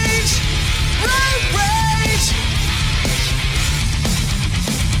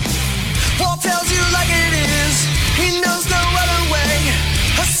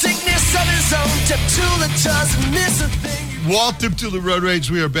Tiptula doesn't miss a thing. Walt Tiptula Road Rage,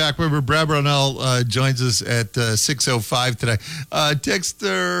 we are back. Remember, Brad Brownell joins us at 6:05 today.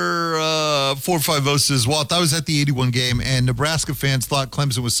 Texter 450 says, Walt, I was at the 81 game, and Nebraska fans thought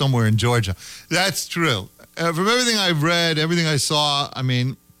Clemson was somewhere in Georgia. That's true. From everything I've read, everything I saw, I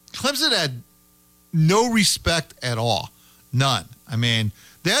mean, Clemson had no respect at all. None. I mean,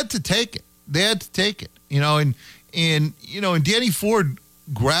 they had to take it. And Danny Ford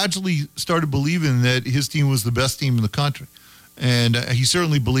gradually started believing that his team was the best team in the country. And he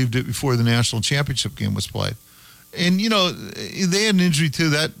certainly believed it before the national championship game was played. And, they had an injury too.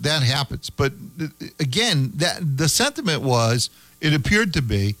 That happens. But, again, the sentiment was, it appeared to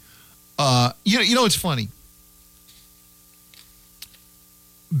be, it's funny.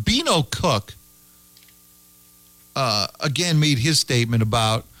 Bino Cook, again, made his statement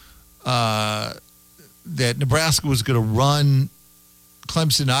about that Nebraska was going to run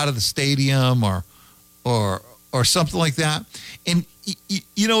Clemson out of the stadium or something like that. And,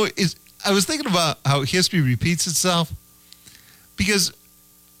 I was thinking about how history repeats itself, because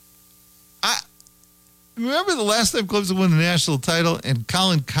I remember the last time Clemson won the national title and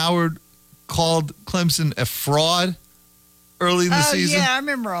Colin Cowherd called Clemson a fraud early in the season. Yeah, I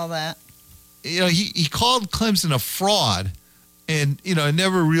remember all that. He called Clemson a fraud. And, I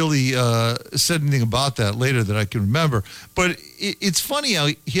never really said anything about that later that I can remember. But it's funny how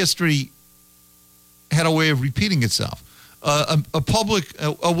history had a way of repeating itself. A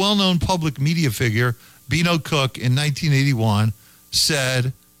well-known public media figure, Bino Cook, in 1981,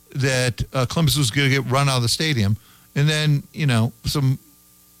 said that Clemson was going to get run out of the stadium. And then, some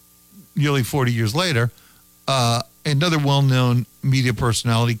nearly 40 years later, another well-known media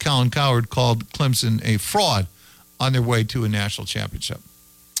personality, Colin Cowherd, called Clemson a fraud on their way to a national championship.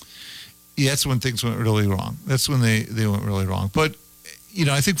 Yeah, that's when things went really wrong. That's when they went really wrong. But,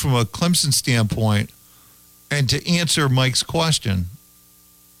 I think from a Clemson standpoint, and to answer Mike's question,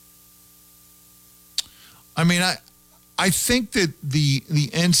 I mean, I think that the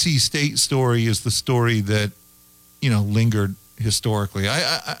NC State story is the story that, lingered historically.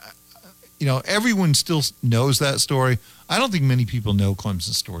 Everyone still knows that story. I don't think many people know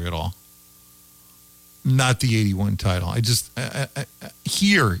Clemson's story at all. Not the 81 title. I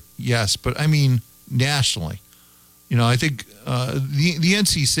here, yes, but I mean nationally. I think the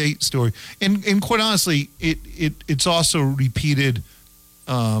NC State story, and quite honestly, it's also repeated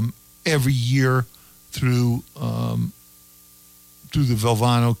every year through the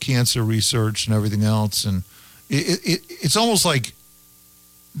Valvano cancer research and everything else, and it's almost like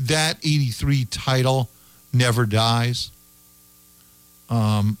that 83 title never dies.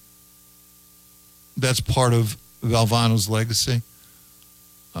 That's part of Valvano's legacy.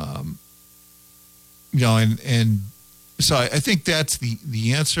 And so I think that's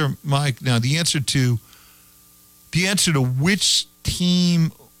the answer, Mike. Now, the answer to which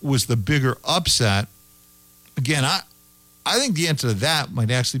team was the bigger upset, again, I think the answer to that might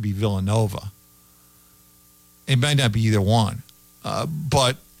actually be Villanova. It might not be either one.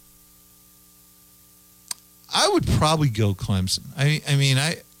 But I would probably go Clemson. I mean,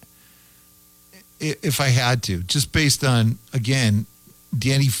 if I had to, just based on, again,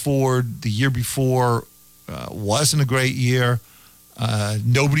 Danny Ford the year before wasn't a great year.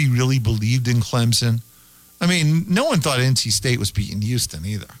 Nobody really believed in Clemson. I mean, no one thought NC State was beating Houston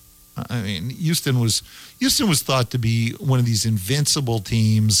either. I mean, Houston was thought to be one of these invincible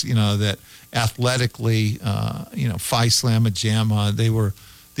teams, that athletically, Phi Slamma Jamma,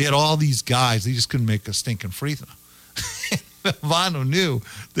 they had all these guys. They just couldn't make a stinking free throw. Vano knew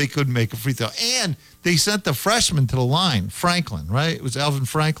they couldn't make a free throw. And they sent the freshman to the line, Franklin, right? It was Alvin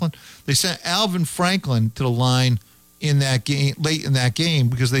Franklin. They sent Alvin Franklin to the line in that game, late in that game,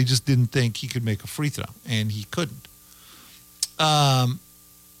 because they just didn't think he could make a free throw, and he couldn't. But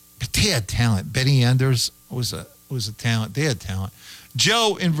they had talent. Benny Enders was a talent. They had talent.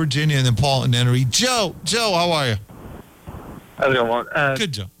 Joe in Virginia, and then Paul in Enery. Joe, how are you? How's it going?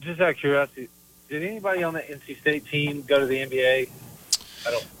 Good, Joe. Just out of curiosity, did anybody on the NC State team go to the NBA?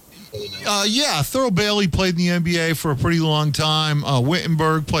 I don't really know. Yeah, Thurl Bailey played in the NBA for a pretty long time.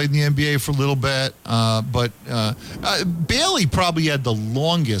 Wittenberg played in the NBA for a little bit. But Bailey probably had the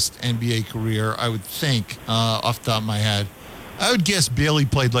longest NBA career, I would think, off the top of my head. I would guess Bailey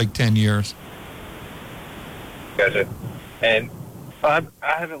played like 10 years. Gotcha. And I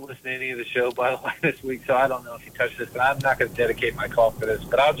haven't listened to any of the show, by the way, this week, so I don't know if you touched this, but I'm not going to dedicate my call for this.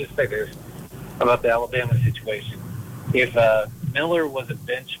 But I'll just say this about the Alabama situation. If Miller was a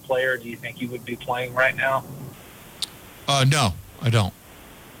bench player, do you think he would be playing right now? No, I don't.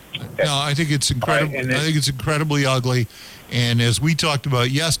 Okay. No, I think it's incredible. Right, I think it's incredibly ugly. And as we talked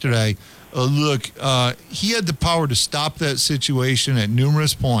about yesterday, Look, he had the power to stop that situation at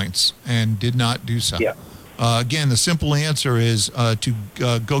numerous points and did not do so. Yeah. Again, the simple answer is to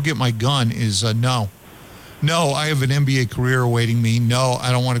go get my gun is no. No, I have an NBA career awaiting me. No,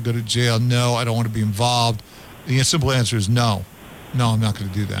 I don't want to go to jail. No, I don't want to be involved. The simple answer is no. No, I'm not going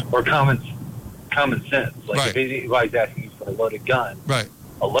to do that. Or common sense. Like Right. if anybody's asking you for a loaded gun, Right.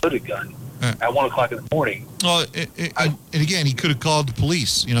 at 1 o'clock in the morning. Well, and again, he could have called the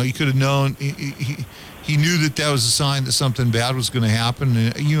police. You know, he could have known. He knew that was a sign that something bad was going to happen.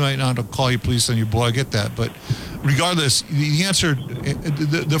 And you might not call your police on your boy. I get that, but regardless, the answer,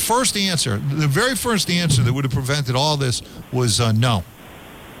 the first answer, the very first answer that would have prevented all this was no.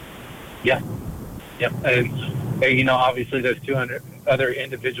 Yeah. Yep. And you know, obviously, those 200 other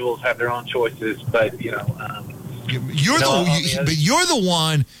individuals have their own choices, but you know. But you're the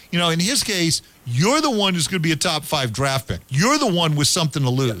one. You know, in his case, you're the one who's going to be a top 5 draft pick. You're the one with something to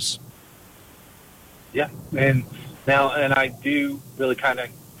lose. Yeah, and I do really kind of,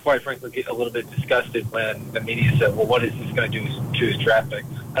 quite frankly, get a little bit disgusted when the media said, "Well, what is this going to do to his draft pick?"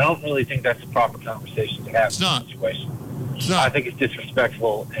 I don't really think that's a proper conversation to have It's in not. this situation. It's not. I think it's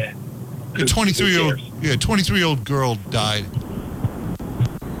disrespectful and. A 23-year-old girl died.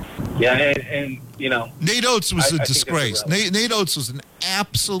 Yeah, and you know, Nate Oates was I a think disgrace. that's Nate Oates was an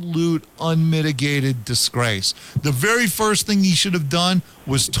absolute unmitigated disgrace. The very first thing he should have done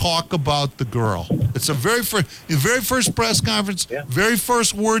was talk about the girl. It's the very first press conference, Yeah. very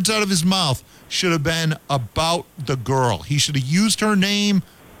first words out of his mouth should have been about the girl. He should have used her name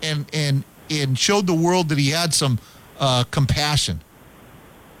and showed the world that he had some compassion.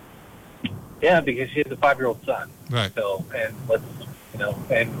 yeah, because she has a 5-year-old son. Right. So, and let's, you know,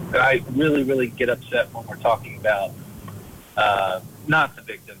 and I really, really get upset when we're talking about not the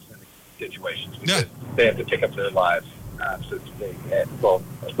victims in these situations because they have to pick up their lives, so to speak. Well,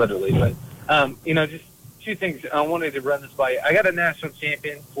 literally, but you know, just 2 things I wanted to run this by you. I got a national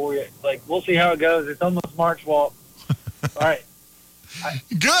champion for you. Like, we'll see how it goes. It's almost March Walk. All right.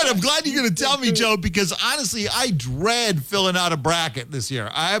 Good. I'm glad you're going to tell me, Joe, because honestly, I dread filling out a bracket this year.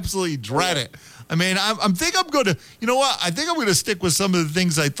 I absolutely dread it. I mean, I think I'm going to, you know what? I think I'm going to stick with some of the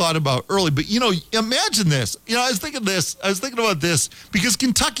things I thought about early. But, you know, imagine this. You know, I was thinking about this because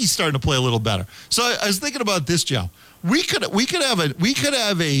Kentucky's starting to play a little better. So I was thinking about this, Joe. We could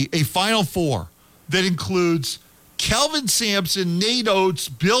have a Final Four that includes Kelvin Sampson, Nate Oates,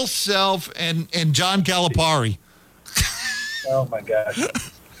 Bill Self, and John Calipari. Oh my gosh.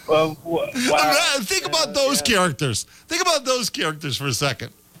 Well, wow. Think about those characters. Think about those characters for a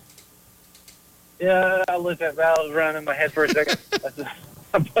second. Yeah, I let that valve run in my head for a second.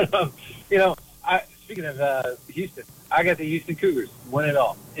 But, you know, speaking of Houston, I got the Houston Cougars win it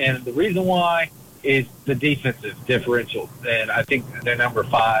all. And the reason why is the defensive differential. And I think they're number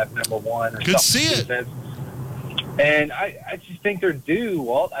 5, number 1. Or Good to see it. defense. And I just think they're due,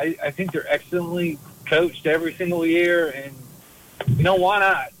 Walt. I think they're excellently coached every single year. And, you know, why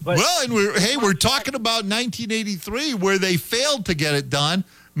not? But well, and we're talking about 1983 where they failed to get it done.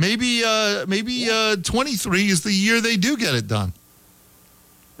 Maybe 23 is the year they do get it done.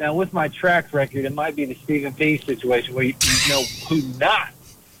 now, with my track record, it might be the Stephen Pease situation where you know who not.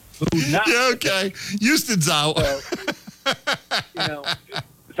 Yeah, okay. Houston's out.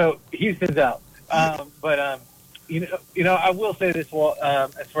 So Houston's out. You know, I will say this. Well,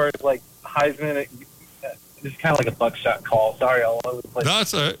 as far as like Heisman, this is kind of like a buckshot call. Sorry, all over the place. No,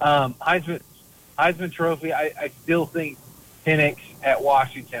 that's all right. Heisman Trophy. I still think Penix at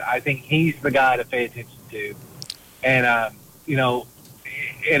Washington. I think he's the guy to pay attention to. And you know,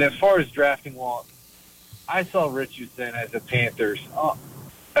 and as far as drafting, Walt, I saw Richardson as a Panthers.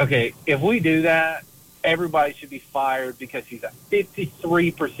 Okay, if we do that, everybody should be fired because he's a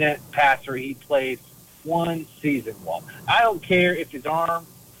 53% passer. He plays one season, Walt. I don't care if his arm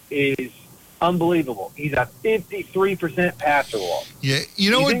is unbelievable. He's a 53% passer, Walt. Yeah,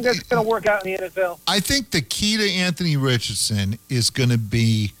 you know You what? think that's going to work out in the NFL? I think the key to Anthony Richardson is going to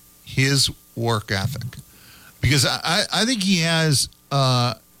be his work ethic, because I think he has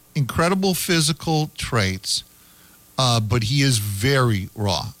incredible physical traits, but he is very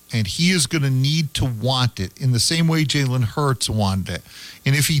raw, and he is going to need to want it in the same way Jalen Hurts wanted it.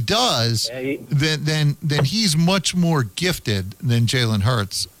 And if he does, then he's much more gifted than Jalen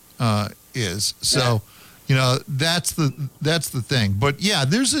Hurts is. So, you know, that's the thing. But yeah,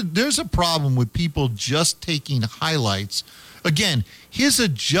 there's a problem with people just taking highlights. Again, his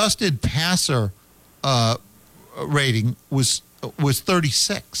adjusted passer rating was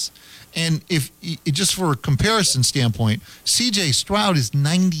 36. And if just for a comparison standpoint, C.J. Stroud is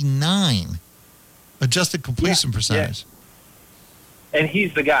 99 adjusted completion percentage. And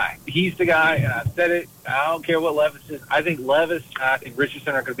he's the guy. He's the guy, and I said it. I don't care what Levis is. I think Levis and I think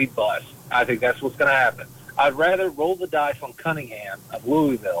Richardson are going to be bust. I think that's what's going to happen. I'd rather roll the dice on Cunningham of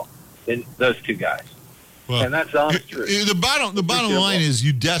Louisville than those two guys. Well, and that's the honest truth. The bottom line is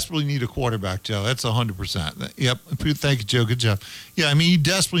you desperately need a quarterback, Joe. That's 100%. Yep. Thank you, Joe. Good job. Yeah, I mean, you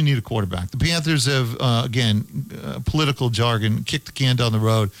desperately need a quarterback. The Panthers have, political jargon, kicked the can down the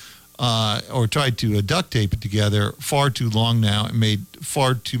road or tried to duct tape it together far too long now and made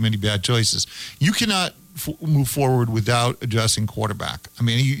far too many bad choices. You cannot move forward without addressing quarterback. I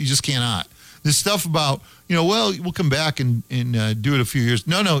mean, you just cannot. This stuff about, we'll come back and do it a few years.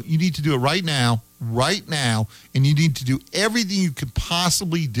 No, you need to do it right now, and you need to do everything you could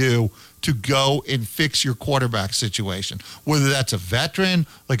possibly do to go and fix your quarterback situation, whether that's a veteran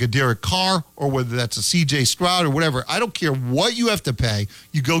like a Derek Carr or whether that's a C.J. Stroud or whatever. I don't care what you have to pay.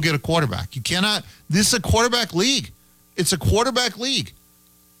 You go get a quarterback. You cannot. This is a quarterback league. It's a quarterback league.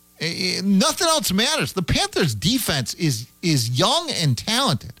 Nothing else matters. The Panthers' defense is young and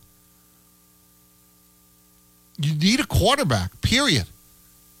talented. You need a quarterback, period.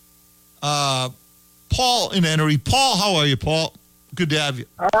 Paul in Henry. Paul, how are you, Paul? Good to have you.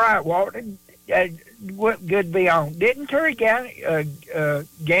 All right, Walton. What good to be on. Didn't Terry Gannon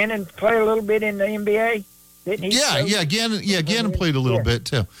play a little bit in the NBA? Didn't he? Yeah. Gannon played a little bit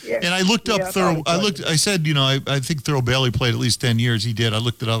too. Yeah. And I looked up Thurl. I said, I think Thurl Bailey played at least 10 years. He did. I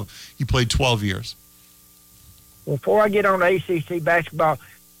looked it up. He played 12 years. Before I get on ACC basketball,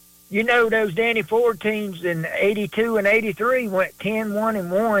 those Danny Ford teams in 82 and 83 went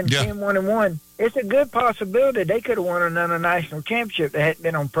 10-1-1, 10-1-1. It's a good possibility they could have won another national championship. They hadn't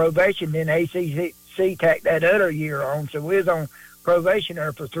been on probation. Then ACC tacked that other year on, so we was on probation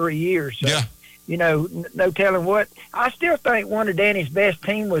there for 3 years. So, no telling what. I still think one of Danny's best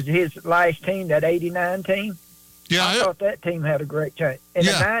team was his last team, that 89 team. Yeah, I thought that team had a great chance. And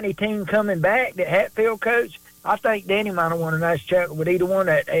the 90 team coming back that Hatfield coached, I think Danny might have won a nice championship with either one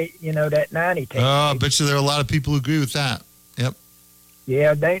that 90 team. I bet you there are a lot of people who agree with that. Yep.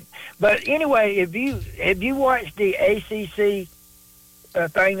 Yeah, but anyway, have you watched the ACC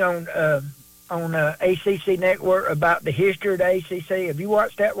thing on ACC Network about the history of the ACC? Have you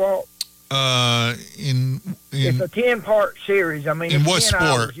watched that, Walt? It's a 10-part series. I mean, in it's what 10 sport?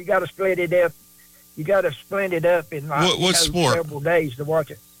 hours. You got to split it up. In what sport? Several days to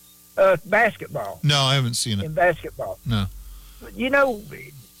watch it. Basketball. No, I haven't seen it. In basketball. No.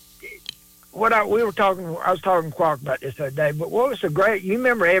 I was talking to Quark about this the other day, but what was you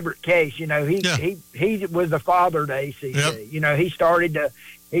remember Everett Case, he was the father of the ACC. Yep. He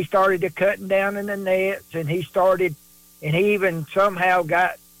started to cutting down in the nets, and he even somehow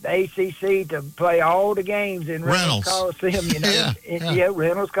got the ACC to play all the games in Reynolds Coliseum,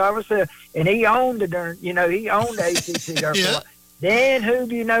 Reynolds Coliseum, and he owned he owned the ACC there for a while. Then who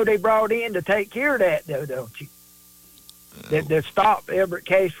do you know they brought in to take care of that, though, don't you? That stopped Everett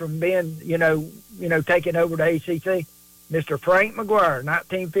Case from being, taking over the ACC. Mr. Frank McGuire,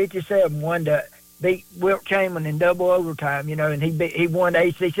 1957, won to beat Wilt Chamberlain in double overtime, and he won the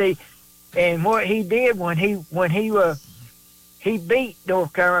ACC. And what he did when he beat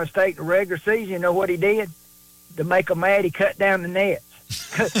North Carolina State in the regular season, what he did? To make them mad, he cut down the nets.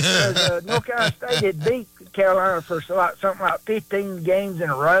 Because North Carolina State had beat Carolina for something like 15 games in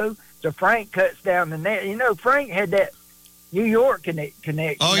a row. So Frank cuts down the net. Frank had that New York connection.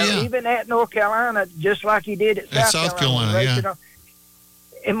 Even at North Carolina, just like he did at South Carolina.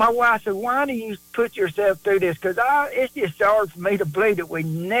 And my wife said, why do you put yourself through this? Because it's just hard for me to believe that we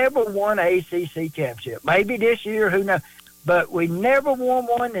never won an ACC championship. Maybe this year, who knows? But we never won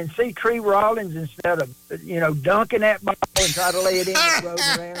one, and see Tree Rollins, instead of, dunking that ball and try to lay it in,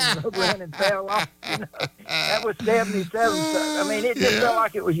 and rode around and fell off. That was 77. So, it just felt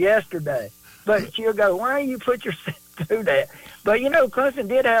like it was yesterday. But she'll go, why do you put yourself through that? But, Clemson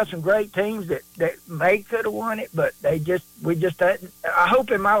did have some great teams that may could have won it, but we just hadn't. I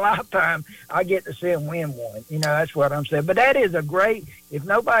hope in my lifetime I get to see them win one. That's what I'm saying. But that is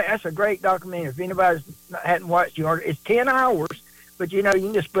that's a great documentary. If anybody hadn't watched it's 10 hours, but, you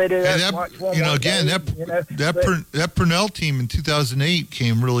can just split it up and watch one more again, day, that Purnell team in 2008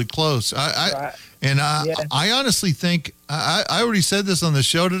 came really close. I honestly think, I already said this on the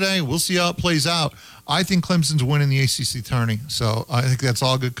show today, we'll see how it plays out. I think Clemson's winning the ACC tourney, so I think that's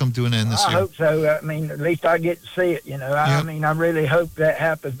all good come to an end this year. I hope so. At least I get to see it, I really hope that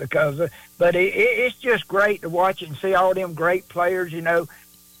happens but it's just great to watch it and see all them great players, like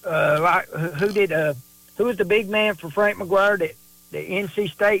who was the big man for Frank McGuire that the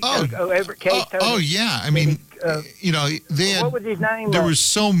NC State, Everett Case. Yeah. What was his name? There were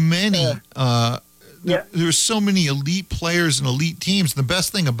so many there were so many elite players and elite teams. And the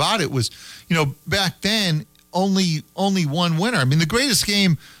best thing about it was, back then, only one winner. I mean, the greatest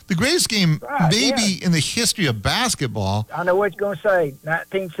game maybe in the history of basketball. I know what you're going to say.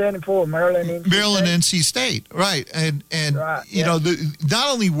 1974, Maryland, NC State. Right. And right, not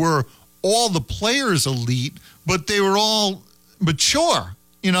only were all the players elite, but they were all mature.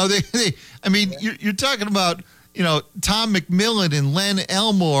 You're talking about, Tom McMillan and Len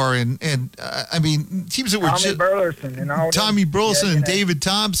Elmore and teams that were Tommy Burleson and all Tommy Burleson and David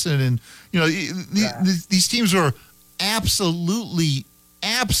Thompson and these teams were absolutely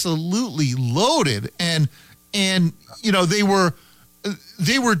loaded and they were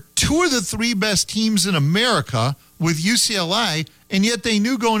two of the three best teams in America with UCLA, and yet they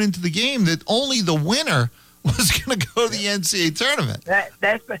knew going into the game that only the winner was going to go to the NCAA tournament.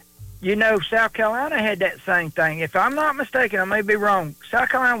 South Carolina had that same thing. If I'm not mistaken, I may be wrong. South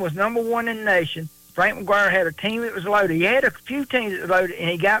Carolina was number one in the nation. Frank McGuire had a team that was loaded. He had a few teams that were loaded, and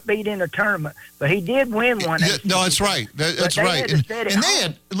he got beat in a tournament. But he did win one. No, that's right. That's right.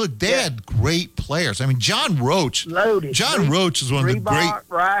 They had great players. I mean, John Roach. Loaded. John Roach is one of the great.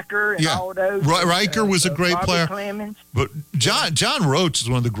 Riker and all those. Riker was a great Bobby player. Clemens. But John Roach is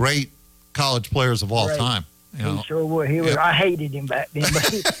one of the great college players of all time. He sure was. I hated him back then, but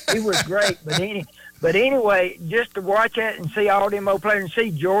he was great. But anyway, just to watch that and see all them old players and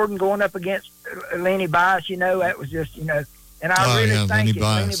see Jordan going up against Lenny Bias, that was just, and I really think if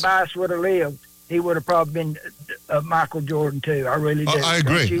Lenny Bias would have lived, he would have probably been Michael Jordan too. I really do. I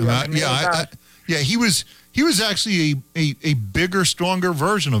agree. He was actually a bigger, stronger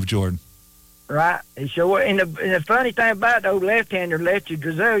version of Jordan. Right. He sure. And the funny thing about the old left-hander, Lefty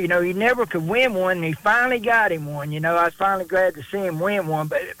Driesell, he never could win one, and he finally got him one. I was finally glad to see him win one.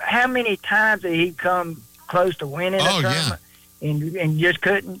 But how many times did he come close to winning a tournament and just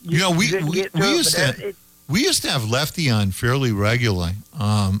couldn't? We used to have Lefty on fairly regularly.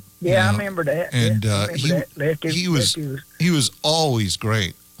 I remember that. And Lefty, he was always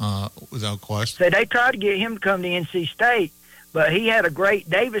great, without question. So they tried to get him to come to NC State, but he had a great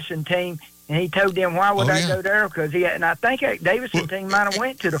Davison team. And he told them, why would I go there? Because I think that Davison team might have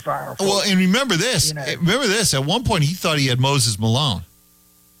went to the Final Four. Well, and remember this. Remember this. At one point, he thought he had Moses Malone.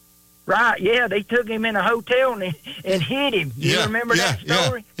 Right, yeah. They took him in a hotel and hid him. You remember that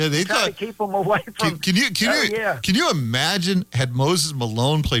story? Yeah, they tried to keep him away from... Can you imagine had Moses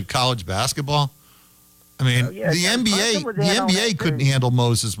Malone played college basketball? I mean, the NBA couldn't handle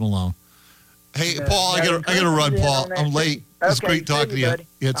Moses Malone. Hey, Paul, I got to run, Paul. I'm late. It's great talking to you. Buddy.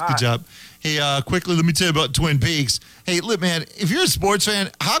 Yeah, it's a good job. Hey, quickly, let me tell you about Twin Peaks. Hey, look, man, if you're a sports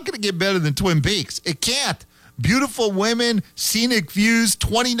fan, how can it get better than Twin Peaks? It can't. Beautiful women, scenic views,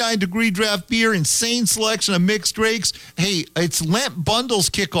 29-degree draft beer, insane selection of mixed drinks. Hey, it's Lent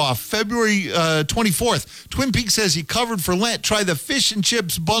Bundles kickoff, February 24th. Twin Peaks has you covered for Lent. Try the fish and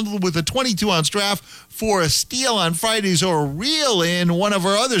chips bundle with a 22-ounce draft for a steal on Fridays, or reel in one of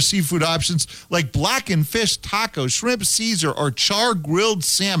our other seafood options like blackened fish, taco, shrimp, Caesar, or char-grilled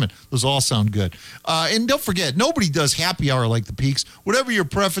salmon. Those all sound good. And don't forget, nobody does happy hour like the Peaks. Whatever your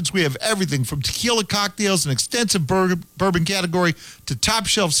preference, we have everything from tequila cocktails, an extensive bourbon category, to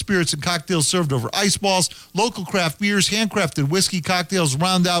top-shelf spirits and cocktails served over ice balls. Local craft beers, handcrafted whiskey cocktails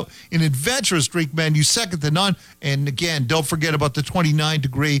round out an adventurous drink menu second to none. And again, don't forget about the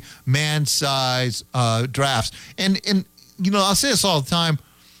 29-degree man-size drafts. And I'll say this all the time.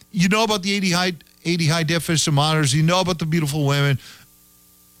 You know about the 80 high definition monitors. You know about the beautiful women.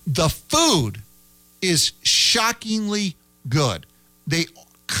 The food is shockingly good. They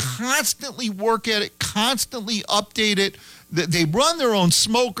constantly work at it, constantly update it. They run their own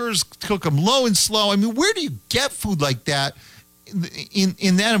smokers, cook them low and slow. I mean, where do you get food like that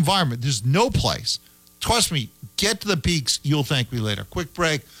in that environment? There's no place. Trust me, get to the Peaks. You'll thank me later. Quick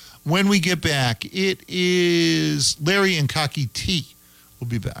break. When we get back, it is Larry and Cocky T. We'll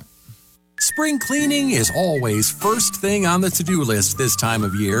be back. Spring cleaning is always first thing on the to-do list this time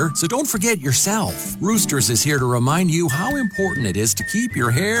of year, so don't forget yourself. Roosters is here to remind you how important it is to keep your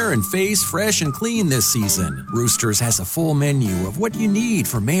hair and face fresh and clean this season. Roosters has a full menu of what you need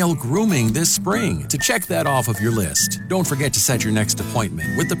for male grooming this spring. To check that off of your list, don't forget to set your next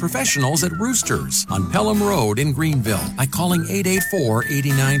appointment with the professionals at Roosters on Pelham Road in Greenville by calling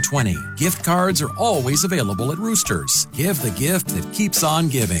 884-8920. Gift cards are always available at Roosters. Give the gift that keeps on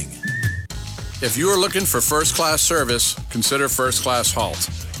giving. If you are looking for first-class service, consider First Class Halt.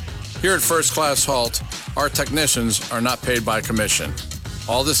 Here at First Class Halt, our technicians are not paid by commission.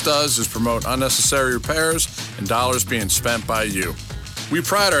 All this does is promote unnecessary repairs and dollars being spent by you. We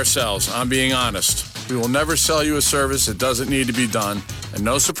pride ourselves on being honest. We will never sell you a service that doesn't need to be done, and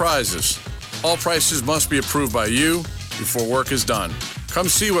no surprises. All prices must be approved by you before work is done. Come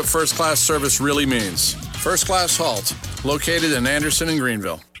see what first-class service really means. First Class Halt, located in Anderson and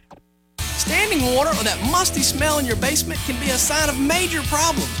Greenville. Standing water or that musty smell in your basement can be a sign of major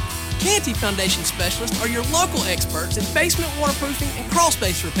problems. Canty Foundation Specialists are your local experts in basement waterproofing and crawl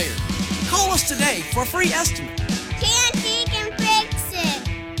space repair. Call us today for a free estimate. Canty can fix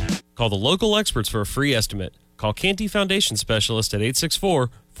it. Call the local experts for a free estimate. Call Canty Foundation Specialist at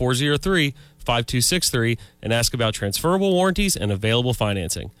 864-403-5263 and ask about transferable warranties and available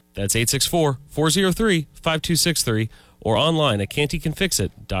financing. That's 864-403-5263 or online at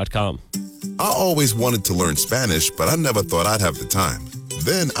cantycanfixit.com. I always wanted to learn Spanish, but I never thought I'd have the time.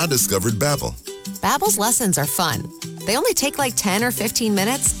 Then I discovered Babbel. Babbel's lessons are fun. They only take like 10 or 15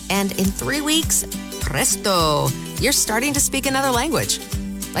 minutes, and in 3 weeks, presto, you're starting to speak another language.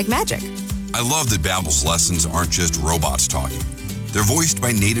 Like magic. I love that Babbel's lessons aren't just robots talking. They're voiced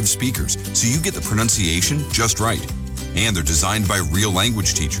by native speakers, so you get the pronunciation just right. And they're designed by real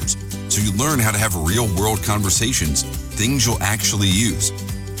language teachers, so you learn how to have real-world conversations, things you'll actually use.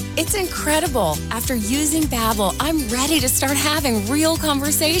 It's incredible. After using Babbel, I'm ready to start having real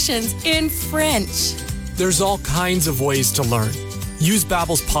conversations in French. There's all kinds of ways to learn. Use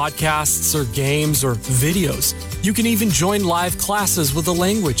Babbel's podcasts or games or videos. You can even join live classes with a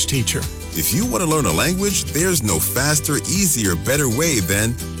language teacher. If you want to learn a language, there's no faster, easier, better way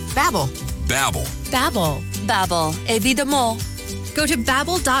than Babbel. Babbel. Babbel. Babbel. Évidemment. Go to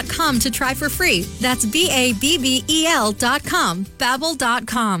Babbel.com to try for free. That's Babbel.com.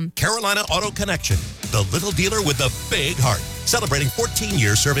 Babbel.com. Carolina Auto Connection, the little dealer with the big heart. Celebrating 14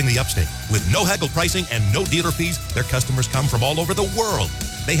 years serving the upstate. With no haggle pricing and no dealer fees, their customers come from all over the world.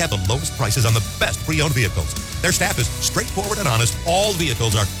 They have the lowest prices on the best pre-owned vehicles. Their staff is straightforward and honest. All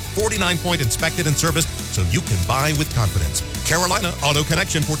vehicles are 49-point inspected and serviced, so you can buy with confidence. Carolina Auto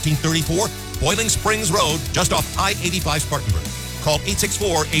Connection, 1434 Boiling Springs Road, just off I-85 Spartanburg. Call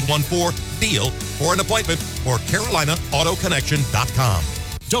 864-814-DEAL for an appointment or CarolinaAutoConnection.com.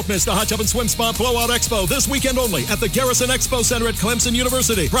 Don't miss the Hot Tub and Swim Spa Blowout Expo this weekend only at the Garrison Expo Center at Clemson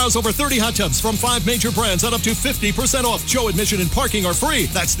University. Browse over 30 hot tubs from 5 major brands at up to 50% off. Show admission and parking are free.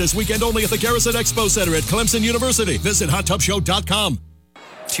 That's this weekend only at the Garrison Expo Center at Clemson University. Visit hottubshow.com.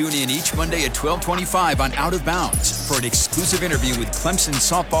 Tune in each Monday at 12:25 on Out of Bounds for an exclusive interview with Clemson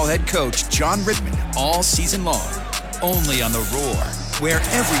softball head coach John Rittman all season long. Only on The Roar, where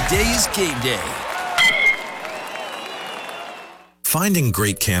every day is game day. Finding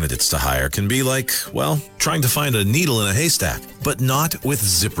great candidates to hire can be like, well, trying to find a needle in a haystack, but not with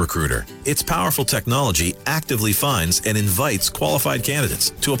ZipRecruiter. Its powerful technology actively finds and invites qualified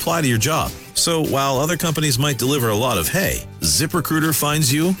candidates to apply to your job. So while other companies might deliver a lot of hay, ZipRecruiter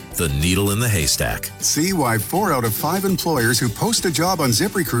finds you the needle in the haystack. See why 4 out of 5 employers who post a job on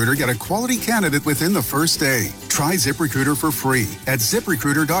ZipRecruiter get a quality candidate within the first day. Try ZipRecruiter for free at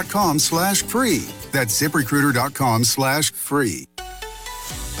ZipRecruiter.com/free. That's ZipRecruiter.com/free.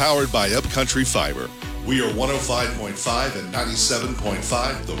 Powered by Upcountry Fiber. We are 105.5 and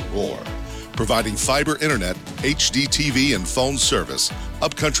 97.5 The Roar. Providing fiber internet, HD TV, and phone service,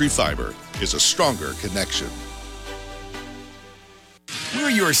 Upcountry Fiber is a stronger connection.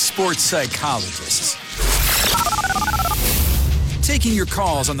 We're your sports psychologists. Taking your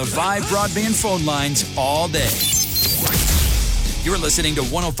calls on the Vibe broadband phone lines all day. You're listening to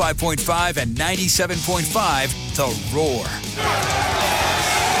 105.5 and 97.5 The Roar.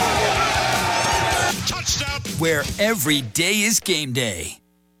 Touchdown! Where every day is game day.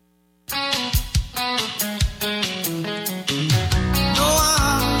 No,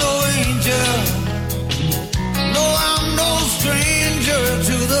 I'm no angel. No, I'm no stranger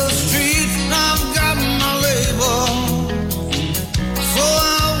to the streets. I've got my label, so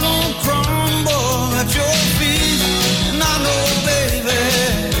I won't crumble at your feet. And I know, baby,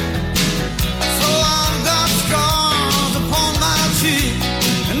 so I've got scars upon my cheek,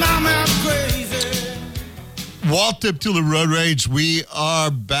 and I'm half crazy. Walt Diptula Road Rage, we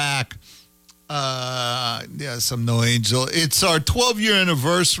are back. Yes, I'm no angel. It's our 12-year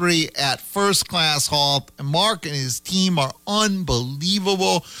anniversary at First Class Halt. Mark and his team are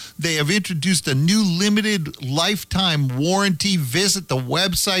unbelievable. They have introduced a new limited lifetime warranty. Visit the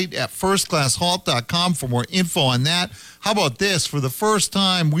website at firstclasshalt.com for more info on that. How about this? For the first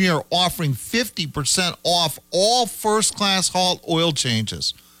time, we are offering 50% off all First Class Halt oil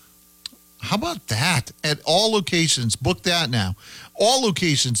changes. How about that? At all locations, book that now. All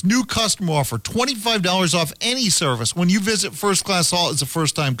locations, new customer offer, $25 off any service when you visit First Class Halt as a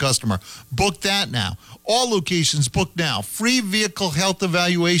first-time customer. Book that now. All locations, book now. Free vehicle health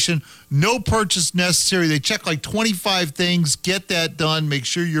evaluation, no purchase necessary. They check like 25 things. Get that done. Make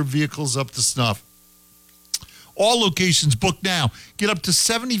sure your vehicle's up to snuff. All locations, book now. Get up to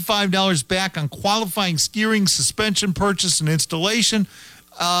 $75 back on qualifying steering, suspension purchase, and installation.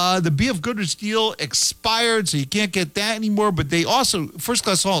 The BF Goodrich deal expired, so you can't get that anymore. But they also, First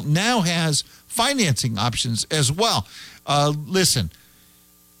Class Halt now has financing options as well. Listen,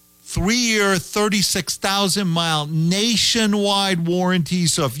 3-year, 36,000-mile nationwide warranty.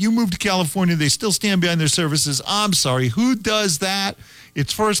 So if you move to California, they still stand behind their services. I'm sorry, who does that?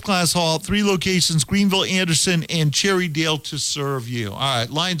 It's First Class Halt, 3 locations, Greenville, Anderson, and Cherrydale to serve you. All right,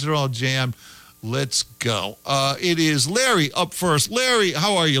 lines are all jammed. Let's go. It is Larry up first. Larry,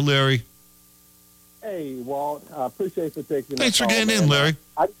 how are you, Larry? Hey, Walt. I appreciate you taking Thanks for getting in, Larry.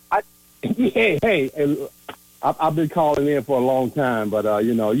 I've been calling in for a long time, but,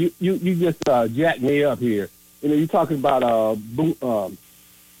 you just jacked me up here. You're talking about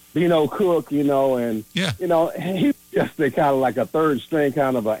Bino Cook, and, he's just kind of like a third string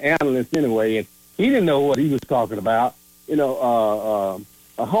kind of an analyst anyway, and he didn't know what he was talking about.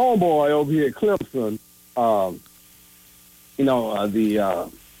 A homeboy over here at Clemson,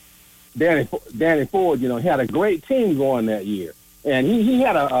 Danny Ford, had a great team going that year, and he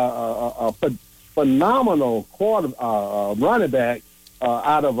had a phenomenal running back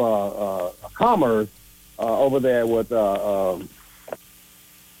out of Commerce over there with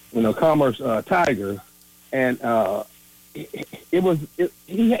Commerce Tigers, and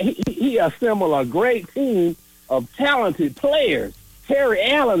he assembled a great team of talented players. Terry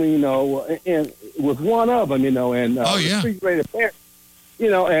Allen, and was one of them, and great player,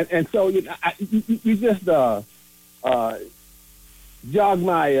 and so you just jogged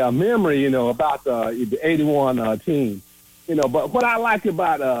my memory, about the 81 team, But what I like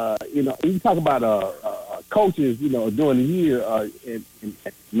about you talk about coaches, during the year and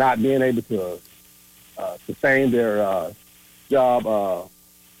not being able to sustain their job,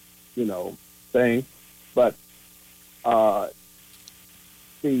 thing, but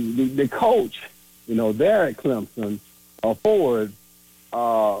the coach, there at Clemson, Ford,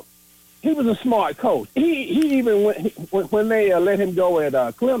 he was a smart coach. He even went, when they let him go at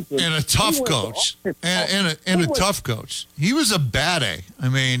Clemson. And a tough coach. And a tough coach. He was a bad A. I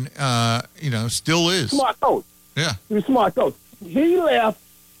mean, still is. Smart coach. Yeah. He was a smart coach. He left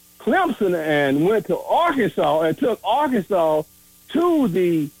Clemson and went to Arkansas and took Arkansas to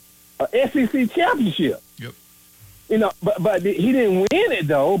the SEC championship. Yep. But he didn't win it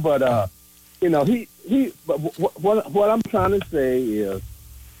though. But But what I'm trying to say is,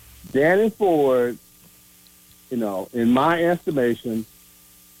 Danny Ford, in my estimation,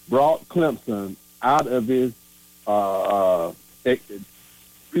 brought Clemson out of his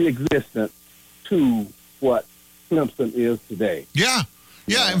pre-existent to what Clemson is today. Yeah.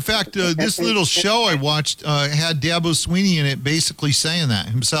 Yeah, in fact, this little show I watched had Dabo Swinney in it basically saying that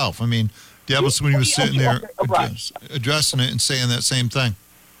himself. I mean, Dabo Swinney was sitting there addressing it and saying that same thing.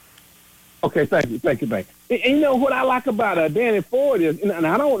 Okay, thank you. And what I like about Danny Ford is, and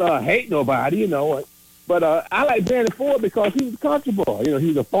I don't hate nobody, but I like Danny Ford because he's comfortable.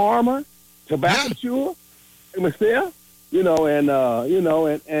 He's a farmer, tobacco chewer himself, and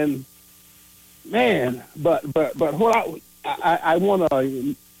man, but what I want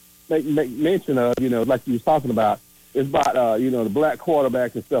to make mention of, like you was talking about, is about, the black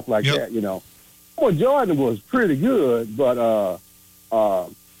quarterback and stuff like that, Well, Jordan was pretty good, but,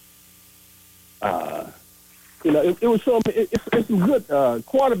 it was it's some good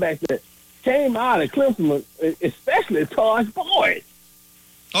quarterbacks that came out of Clemson, especially Taj Boyd.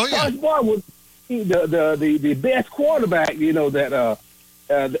 Oh yeah, Taj Boyd was the best quarterback. That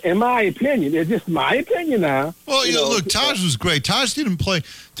in my opinion, it's just my opinion now. Well, look, Taj was great. Taj didn't play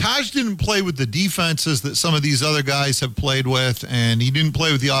with the defenses that some of these other guys have played with, and he didn't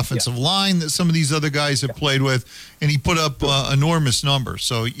play with the offensive line that some of these other guys have played with, and he put up enormous numbers.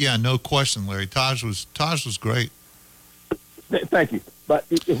 So, yeah, no question, Larry. Taj was great. Thank you. But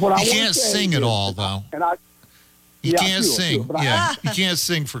what I can't sing at all, though. He can't sing. He can't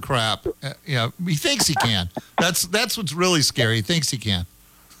sing for crap. He thinks he can. That's what's really scary. He thinks he can.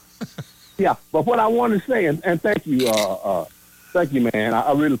 Yeah, but what I want to say, and thank you, man.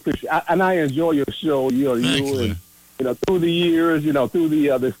 I really appreciate it. And I enjoy your show. And through the years, through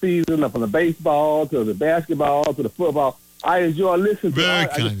the season, from the baseball to the basketball to the football, I enjoy listening to it.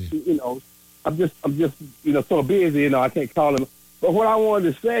 I'm just so busy, I can't call him. But what I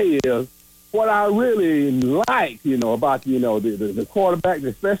wanted to say is, what I really like, about the quarterback,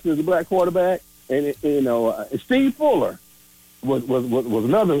 especially the black quarterback, and Steve Fuller was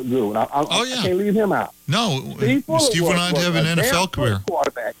another good one. I can't leave him out. No, Steve went on to have an NFL career.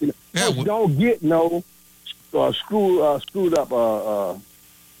 Quarterback, don't get no screwed up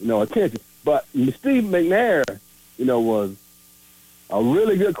attention. But Steve McNair, was a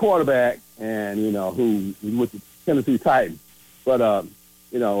really good quarterback, and who was with the Tennessee Titans. But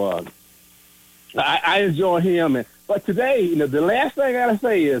I enjoy him. But today, the last thing I gotta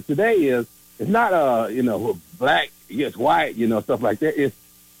say is it's not black against white, stuff like that.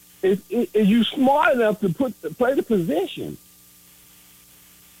 Is you smart enough to play the position?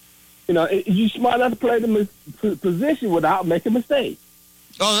 You smart enough to play the position without making mistakes.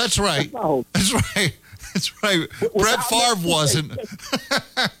 Oh, that's right. That's right. That's right. Brett Favre wasn't.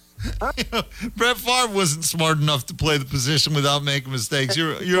 Brett Favre wasn't smart enough to play the position without making mistakes.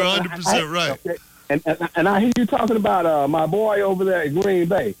 You're 100% right. Okay. And I hear you talking about my boy over there at Green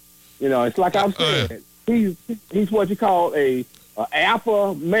Bay. It's like I'm saying. He's what you call a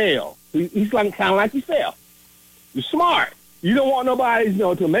alpha male. He's like kind of like yourself. You're smart. You don't want nobody,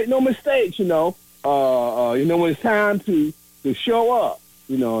 to make no mistakes. When it's time to show up.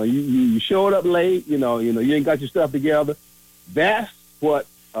 You showed up late. You ain't got your stuff together. That's what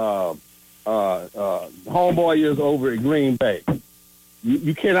homeboy is over at Green Bay.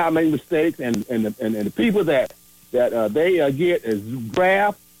 You cannot make mistakes, and the people that they get as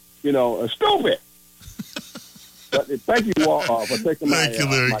draft, are stupid. But thank you all for taking my Thank you,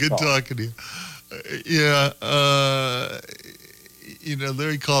 Larry. my Good call. talking to you.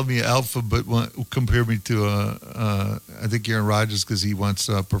 Larry called me alpha, but compared me to I think Aaron Rodgers because he wants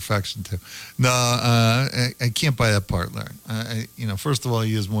perfection too. No, I can't buy that part, Larry. First of all,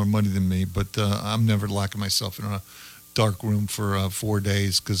 he has more money than me, but I'm never locking myself in a dark room for 4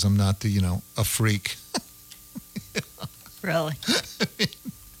 days because I'm not a freak. Really?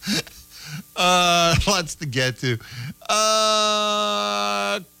 Lots to get to.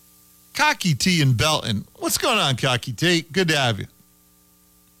 Cocky T in Belton. What's going on, Cocky T? Good to have you.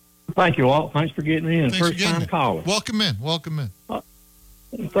 Thank you, Walt. Thanks for getting in. Thanks First time caller. Welcome in.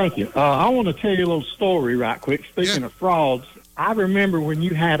 Thank you. I want to tell you a little story right quick. Speaking of frauds, I remember when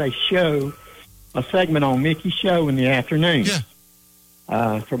you had a segment on Mickey's show in the afternoon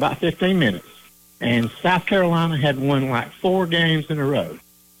for about 15 minutes. And South Carolina had won like 4 games in a row.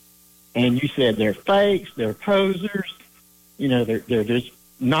 And you said they're fakes, they're posers, they're just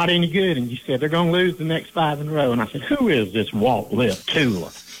not any good. And you said they're going to lose the next 5 in a row. And I said, who is this Walt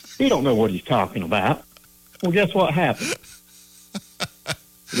Lip-Tula? He don't know what he's talking about. Well, guess what happened?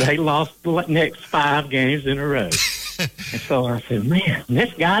 They lost the next 5 games in a row. And so I said, man,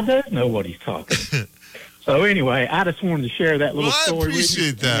 this guy does know what he's talking about. So anyway, I just wanted to share that little story with you.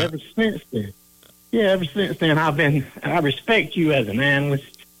 I appreciate that. Ever since then, I respect you as an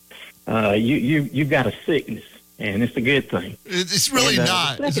analyst. You've got a sickness, and it's a good thing. It's really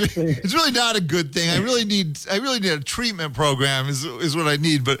not. It's really not a good thing. I really need a treatment program is what I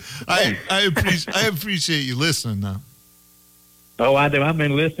need. But I appreciate you listening now. Oh, I do. I've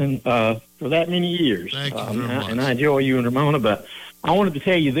been listening for that many years. Thank you very much. And I enjoy you and Ramona. But I wanted to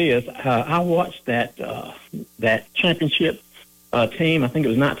tell you this. I watched that championship team. I think it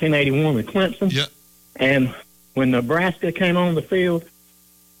was 1981 with Clemson. Yeah. And when Nebraska came on the field,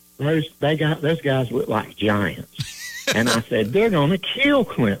 those guys looked like giants. And I said, they're going to kill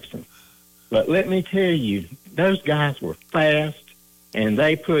Clemson. But let me tell you, those guys were fast, and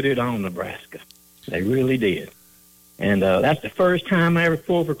they put it on Nebraska. They really did. And that's the first time I ever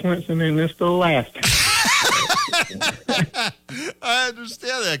pulled for Clemson, and it's the last time. I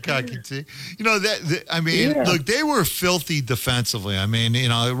understand that, Cocky T. Look, they were filthy defensively. I mean,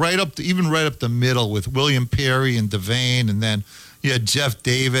 right up the middle with William Perry and Devane, and then you had Jeff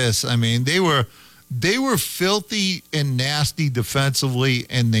Davis. I mean, they were filthy and nasty defensively,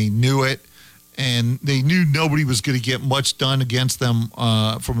 and they knew it. And they knew nobody was going to get much done against them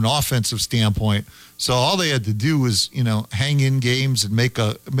from an offensive standpoint. So all they had to do was, hang in games and make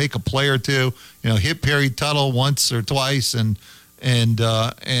a play or two. Hit Perry Tuttle once or twice, and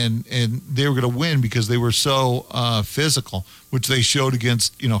they were going to win because they were so physical, which they showed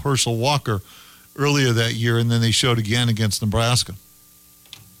against Herschel Walker earlier that year, and then they showed again against Nebraska.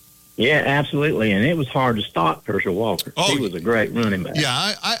 Yeah, absolutely, and it was hard to stop Herschel Walker. He was a great running back.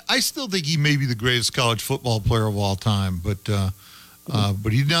 Yeah, I still think he may be the greatest college football player of all time, but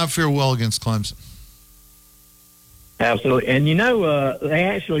he did not fare well against Clemson. Absolutely, and they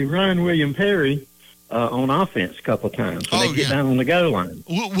actually run William Perry on offense a couple of times when they get down on the goal line.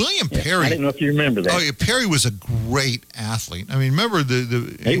 William Perry. I didn't know if you remember that. Oh, yeah, Perry was a great athlete. I mean, remember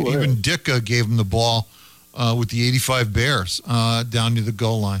even Ditka gave him the ball with the 85 Bears down near the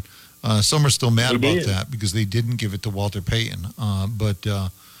goal line. Some are still mad about that because they didn't give it to Walter Payton. But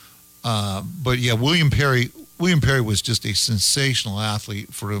yeah, William Perry was just a sensational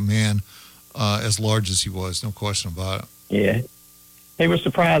athlete for a man as large as he was, no question about it. Yeah. He was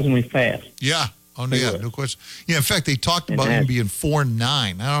surprisingly fast. Yeah. Oh, yeah, no question. Yeah, in fact, they talked about him being 4'9".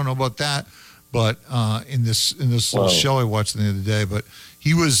 I don't know about that, but in this little show I watched the other day, but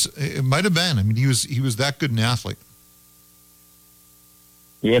he was. It might have been. I mean, he was that good an athlete.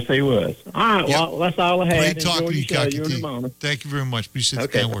 Yes, he was. All right, well, that's all I had. Great talking to you, Kaki. Thank you very much. Appreciate the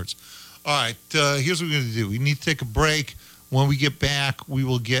kind words. All right, here's what we're going to do. We need to take a break. When we get back, we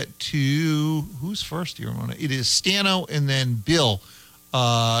will get to who's first here, Ramona? It is Stano and then Bill.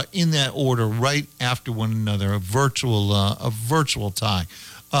 In that order, right after one another, a virtual tie.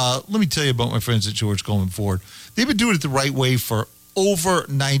 Let me tell you about my friends at George Coleman Ford. They've been doing it the right way for over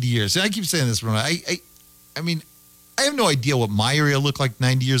 90 years. And I keep saying this, I mean, I have no idea what my area looked like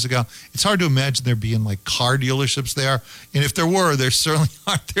 90 years ago. It's hard to imagine there being like car dealerships there. And if there were, there certainly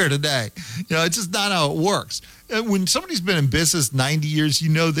aren't there today. You know, it's just not how it works. When somebody's been in business 90 years, you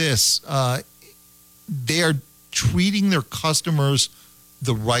know this. They are treating their customers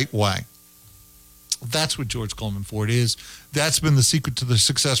the right way. That's what George Coleman Ford is. That's been the secret to the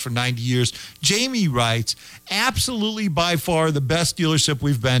success for 90 years. Jamie writes, absolutely by far the best dealership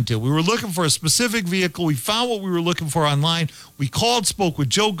we've been to. We were looking for a specific vehicle. We found what we were looking for online. We called, spoke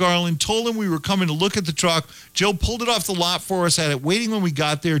with Joe Garland, told him we were coming to look at the truck. Joe pulled it off the lot for us, had it waiting when we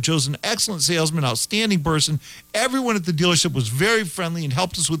got there. Joe's an excellent salesman, outstanding person. Everyone at the dealership was very friendly and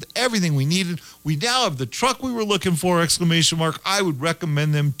helped us with everything we needed. We now have the truck we were looking for, ! I would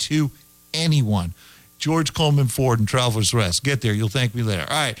recommend them to anyone. George Coleman Ford and Travelers Rest. Get there. You'll thank me later.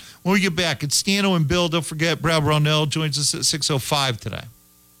 All right. When we get back, it's Stano and Bill. Don't forget, Brad Brownell joins us at 6:05 today.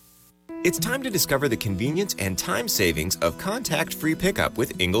 It's time to discover the convenience and time savings of contact-free pickup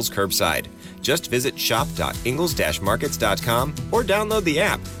with Ingles Curbside. Just visit shop.ingles-markets.com or download the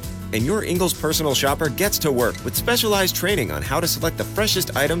app. And your Ingles personal shopper gets to work with specialized training on how to select the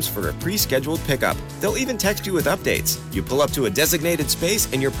freshest items for a pre-scheduled pickup. They'll even text you with updates. You pull up to a designated space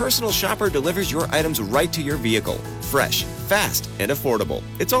and your personal shopper delivers your items right to your vehicle. Fresh, fast, and affordable.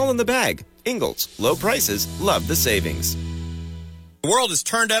 It's all in the bag. Ingles. Low prices. Love the savings. The world is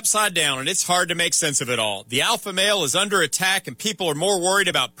turned upside down and it's hard to make sense of it all. The alpha male is under attack and people are more worried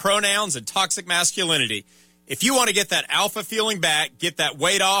about pronouns and toxic masculinity. If you want to get that alpha feeling back, get that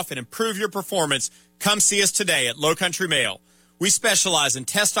weight off, and improve your performance, come see us today at Low Country Male. We specialize in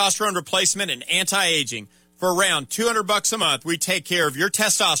testosterone replacement and anti-aging. For around $200 a month, we take care of your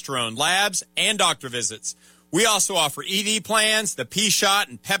testosterone, labs, and doctor visits. We also offer ED plans, the P-Shot,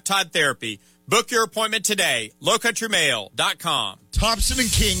 and peptide therapy. Book your appointment today, lowcountrymale.com. Thompson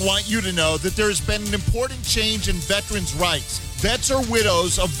and King want you to know that there has been an important change in veterans' rights. Vets or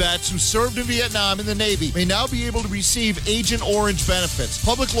widows of vets who served in Vietnam in the Navy may now be able to receive Agent Orange benefits.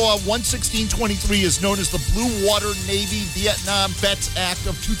 Public Law 11623 is known as the Blue Water Navy Vietnam Vets Act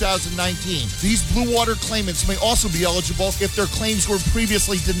of 2019. These Blue Water claimants may also be eligible if their claims were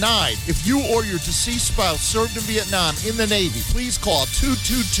previously denied. If you or your deceased spouse served in Vietnam in the Navy, please call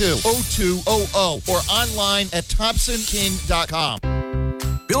 222-0200 or online at thompsonking.com.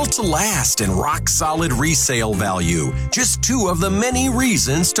 Built to last and rock-solid resale value. Just two of the many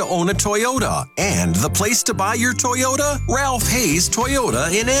reasons to own a Toyota. And the place to buy your Toyota? Ralph Hayes Toyota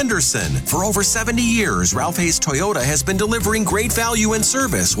in Anderson. For over 70 years, Ralph Hayes Toyota has been delivering great value and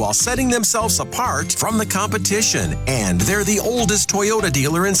service while setting themselves apart from the competition. And they're the oldest Toyota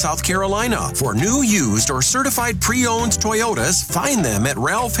dealer in South Carolina. For new, used, or certified pre-owned Toyotas, find them at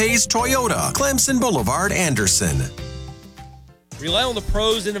Ralph Hayes Toyota, Clemson Boulevard, Anderson. Rely on the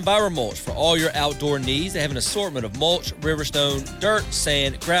pros in EnviroMulch for all your outdoor needs. They have an assortment of mulch, riverstone, dirt,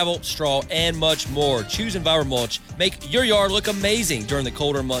 sand, gravel, straw, and much more. Choose EnviroMulch. Make your yard look amazing during the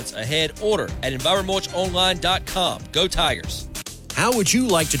colder months ahead. Order at EnviroMulchOnline.com. Go Tigers. How would you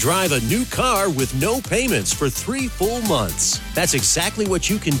like to drive a new car with no payments for 3 full months? That's exactly what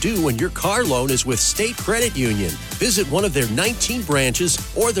you can do when your car loan is with State Credit Union. Visit one of their 19 branches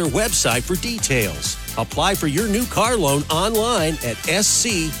or their website for details. Apply for your new car loan online at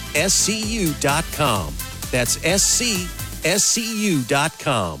scscu.com. That's scscu.com.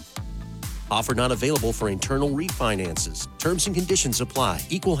 Offer not available for internal refinances. Terms and conditions apply.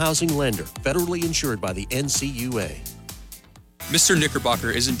 Equal housing lender. Federally insured by the NCUA. Mr. Knickerbocker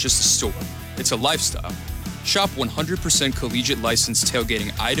isn't just a store. It's a lifestyle. Shop 100% collegiate licensed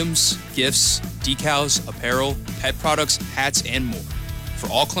tailgating items, gifts, decals, apparel, pet products, hats, and more. For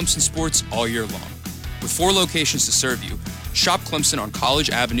all Clemson sports all year long. With 4 locations to serve you, shop Clemson on College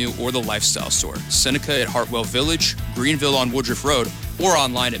Avenue or the Lifestyle Store, Seneca at Hartwell Village, Greenville on Woodruff Road, or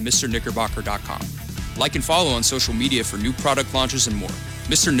online at MrKnickerbocker.com. Like and follow on social media for new product launches and more.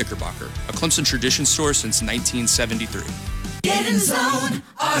 Mr. Knickerbocker, a Clemson tradition store since 1973. Get in zone,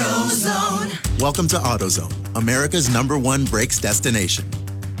 AutoZone. Welcome to AutoZone, America's #1 brakes destination.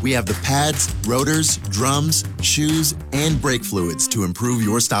 We have the pads, rotors, drums, shoes, and brake fluids to improve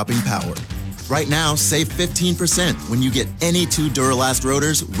your stopping power. Right now, save 15% when you get any 2 Duralast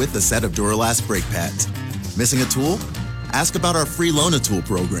rotors with a set of Duralast brake pads. Missing a tool? Ask about our free Loan-A-Tool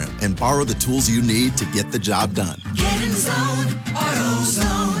program and borrow the tools you need to get the job done. Get in zone,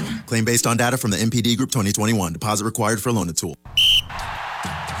 AutoZone. Claim based on data from the MPD Group 2021. Deposit required for Loan-A-Tool.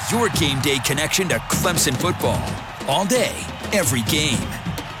 Your game day connection to Clemson football. All day, every game.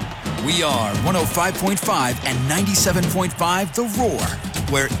 We are 105.5 and 97.5 The Roar,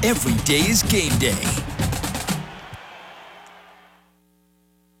 where every day is game day.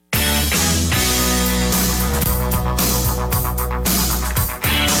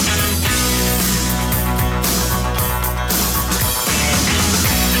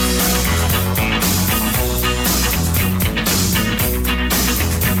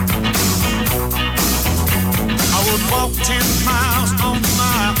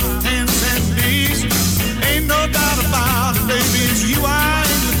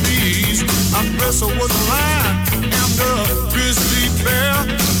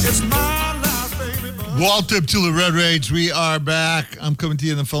 Welcome to the Red Rage. We are back. I'm coming to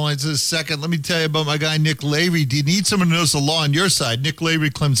you in the phone lines in a second. Let me tell you about my guy, Nick Lavery. Do you need someone who knows the law on your side? Nick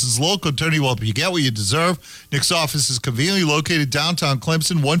Lavery, Clemson's local attorney, will help you get what you deserve. Nick's office is conveniently located downtown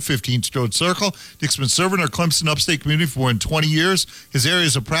Clemson, 115 Strode Circle. Nick's been serving our Clemson upstate community for more than 20 years. His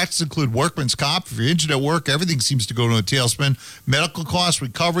areas of practice include workman's comp. If you're injured at work, everything seems to go to a tailspin. Medical costs,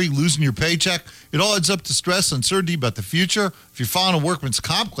 recovery, losing your paycheck. It all adds up to stress, uncertainty about the future. If you're filing a workman's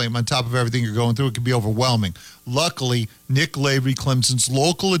comp claim on top of everything you're going through, it can be overwhelming. Luckily, Nick Lavery, Clemson's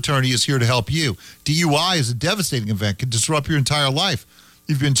local attorney, is here to help you. DUI is a devastating event, can disrupt your entire life.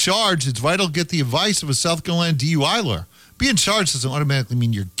 If you've been charged, it's vital to get the advice of a South Carolina DUI lawyer. Being charged doesn't automatically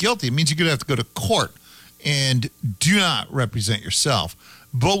mean you're guilty. It means you're going to have to go to court. And do not represent yourself.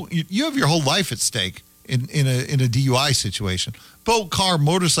 You have your whole life at stake in a DUI situation. Boat, car,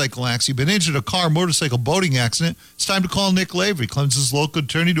 motorcycle accident. You've been injured in a car, motorcycle, boating accident. It's time to call Nick Lavery, Clemson's local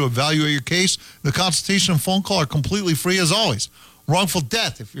attorney, to evaluate your case. The consultation and phone call are completely free as always. Wrongful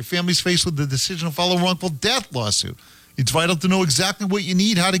death. If your family's faced with the decision to file a wrongful death lawsuit, it's vital to know exactly what you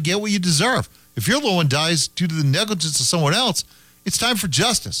need, how to get what you deserve. If your loved one dies due to the negligence of someone else, it's time for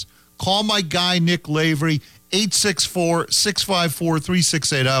justice. Call my guy, Nick Lavery,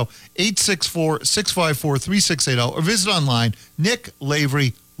 864-654-3680, 864-654-3680, or visit online,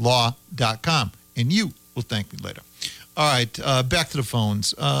 nicklaverylaw.com, and you will thank me later. All right, back to the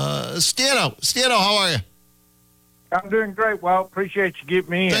phones. Stano, how are you? I'm doing great, Walt. Appreciate you getting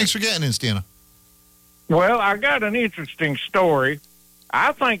me in. Thanks for getting in, Stano. Well, I got an interesting story.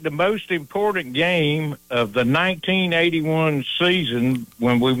 I think the most important game of the 1981 season,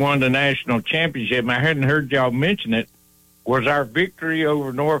 when we won the national championship, and I hadn't heard y'all mention it, was our victory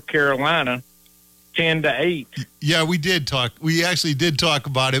over North Carolina, 10-8. Yeah, we did talk. We actually did talk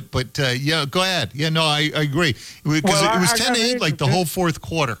about it, but yeah, go ahead. Yeah, no, I agree. Because it was 10-8 like the whole fourth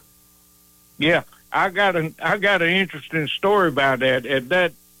quarter. Yeah, I got an interesting story about that.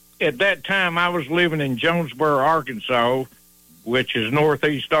 At that time, I was living in Jonesboro, Arkansas, which is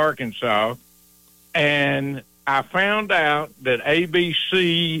northeast Arkansas, and I found out that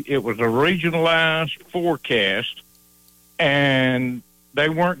ABC, it was a regionalized forecast, and they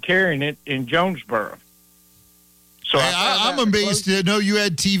weren't carrying it in Jonesboro. So I'm amazed to know you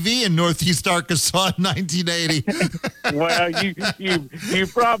had TV in northeast Arkansas in 1980. Well, you're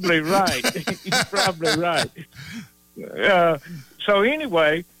probably right. You're probably right. So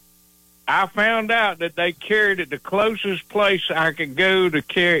anyway, I found out that they carried it. The closest place I could go to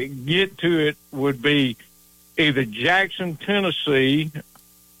get to it would be either Jackson, Tennessee,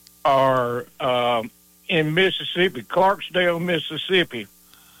 or in Mississippi, Clarksdale, Mississippi.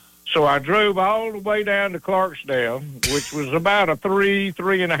 So I drove all the way down to Clarksdale, which was about a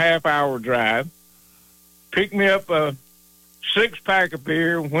 3.5 hour drive, picked me up a 6-pack of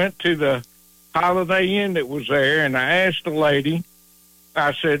beer, went to the Holiday Inn that was there, and I asked the lady,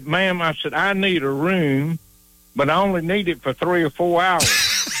 I said, ma'am, I need a room, but I only need it for 3 or 4 hours.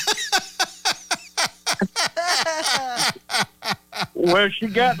 Well, she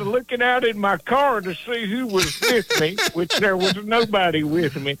got to looking out in my car to see who was with me, which there was nobody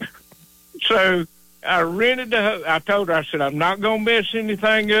with me. So I I told her, I said, I'm not going to mess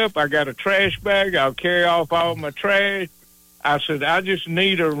anything up. I got a trash bag. I'll carry off all my trash. I said, I just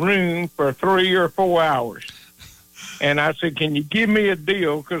need a room for 3 or 4 hours. And I said, can you give me a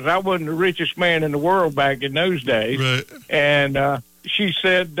deal? Because I wasn't the richest man in the world back in those days. Right. And she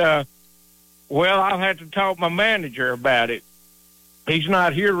said, well, I'll have to talk to my manager about it. He's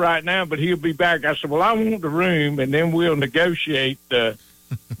not here right now, but he'll be back. I said, well, I want the room, and then we'll negotiate the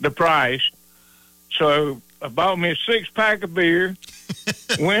price. So I bought me a 6-pack of beer,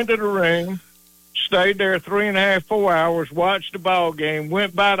 went to the room, stayed there 3.5, 4 hours, watched the ball game,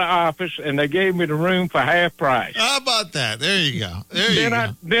 went by the office, and they gave me the room for half price. How about that? There you go.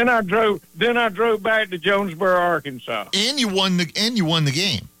 Then I drove back to Jonesboro, Arkansas. And you won the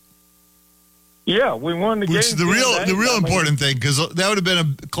game. Yeah, we won the game. Which is the real important thing, because that would have been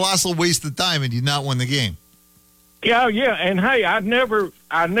a colossal waste of time and you not won the game. Yeah, and hey, I never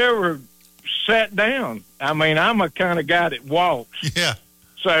sat down. I mean, I'm a kind of guy that walks. Yeah.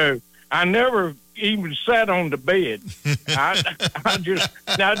 So I never even sat on the bed. I just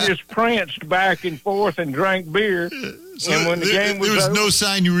pranced back and forth and drank beer. So and when the game was there was over, no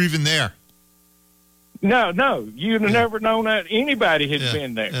sign you were even there. No, you'd have never known that anybody had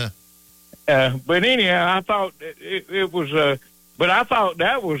been there. Yeah. But anyhow, I thought it was but I thought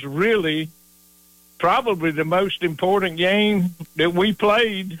that was really probably the most important game that we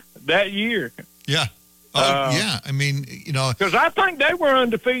played that year. Yeah. Yeah. I mean, because I think they were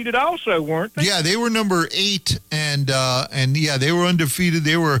undefeated also, weren't they? Yeah, they were number 8 and yeah, they were undefeated.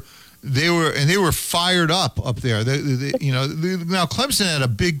 They were fired up there. Now Clemson had a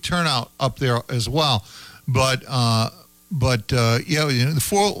big turnout up there as well, but the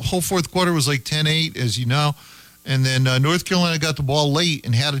whole fourth quarter was like 10-8, as you know. And then North Carolina got the ball late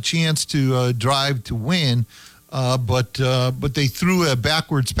and had a chance to drive to win, but they threw a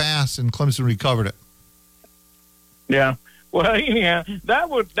backwards pass and Clemson recovered it. Yeah. Well, anyhow, that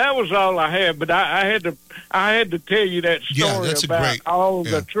was all I had. But I had to tell you that story about all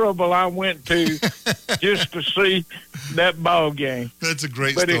the trouble I went to just to see that ball game. That's a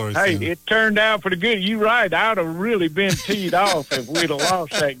great story. It turned out for the good. You're right. I'd have really been teed off if we'd have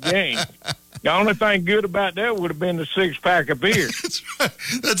lost that game. The only thing good about that would have been the 6-pack of beer. That's right.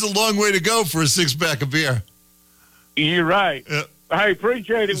 That's a long way to go for a 6-pack of beer. You're right. Hey,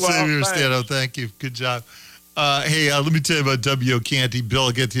 appreciate it. Same here, Stano. Thank you. Good job. Hey, let me tell you about W.O. Canty. Bill,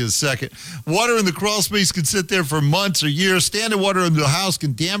 I'll get to you in a second. Water in the crawl space can sit there for months or years. Standing water in the house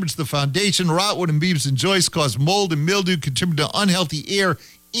can damage the foundation. Rotwood and beams and joists cause mold and mildew, contribute to unhealthy air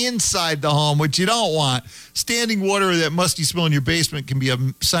inside the home, which you don't want. Standing water or that musty smell in your basement can be a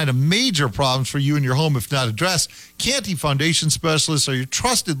sign of major problems for you and your home if not addressed. Canty Foundation Specialists are your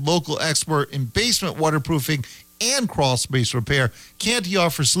trusted local expert in basement waterproofing and crawl space repair. Canty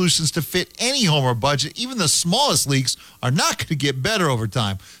offers solutions to fit any home or budget. Even the smallest leaks are not going to get better over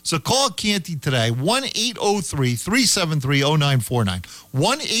time. So call Canty today, 1-803-373-0949.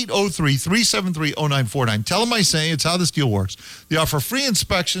 1-803-373-0949. Tell them I say it's how this deal works. They offer free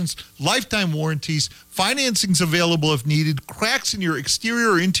inspections, lifetime warranties, financing's available if needed, cracks in your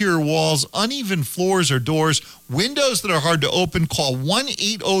exterior or interior walls, uneven floors or doors, windows that are hard to open. Call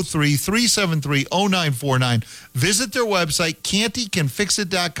 1-803-373-0949. Visit their website,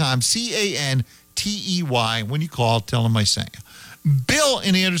 CantyCanFixIt.com, CANTEY. When you call, tell them I sent you. Bill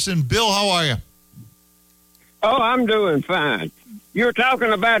in Anderson. Bill, how are you? Oh, I'm doing fine. You were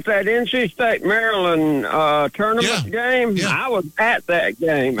talking about that NC State Maryland tournament game. Yeah. I was at that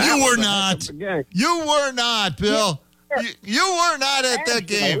game. You were not. You were not, Bill. You were not at that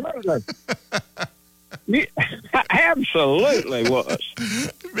game. Absolutely was.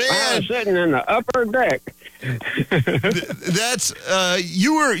 Man. I was sitting in the upper deck. That's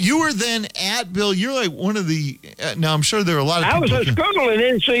you were then at, Bill. You're like one of the. Now I'm sure there are a lot of. I was at school at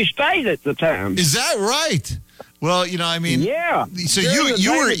NC State at the time. Is that right? Well, I mean, yeah. So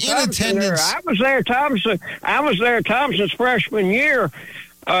you were in attendance. I was there, Thompson. I was there Thompson's freshman year.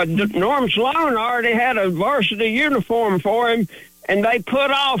 Norm Sloan already had a varsity uniform for him, and they put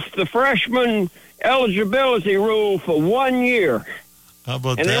off the freshman eligibility rule for 1 year. How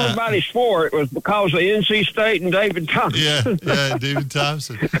about and that? And everybody swore it was because of NC State and David Thompson. Yeah, David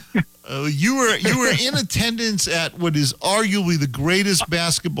Thompson. You were in attendance at what is arguably the greatest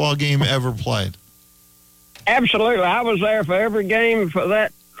basketball game ever played. Absolutely. I was there for every game for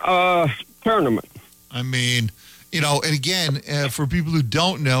that tournament. I mean, and again, for people who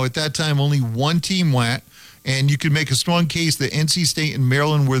don't know, at that time only one team went. And you could make a strong case that NC State and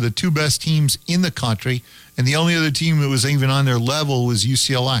Maryland were the two best teams in the country, and the only other team that was even on their level was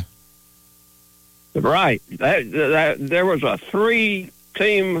UCLA. Right. There was a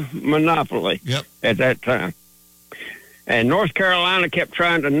 3-team monopoly at that time. And North Carolina kept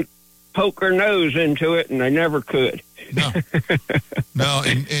trying to poke their nose into it, and they never could. No.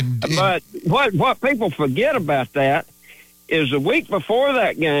 But what people forget about that is the week before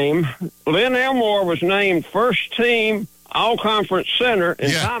that game, Lynn Elmore was named first team all-conference center,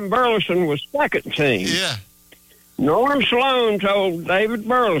 and Tom Burleson was second team. Yeah. Norm Sloan told David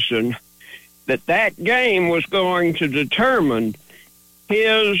Burleson that game was going to determine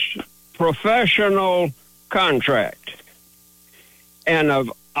his professional contract. And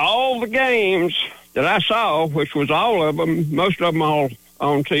of all the games that I saw, which was all of them, most of them all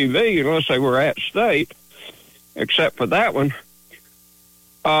on TV, unless they were at State, except for that one,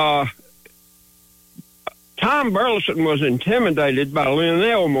 Tom Burleson was intimidated by Lynn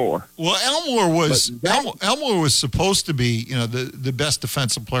Elmore. Well, Elmore was supposed to be, the best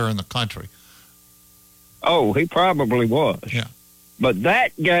defensive player in the country. Oh, he probably was. Yeah. But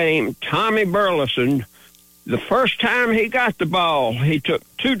that game, Tommy Burleson, the first time he got the ball, he took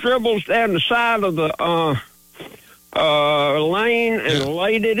 2 dribbles down the side of the lane and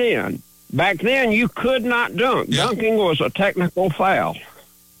laid it in. Back then, you could not dunk. Yeah. Dunking was a technical foul.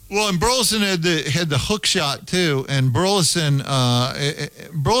 Well, and Burleson had the hook shot too, and Burleson,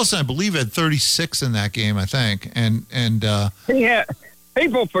 I believe, had 36 in that game, I think, and he had.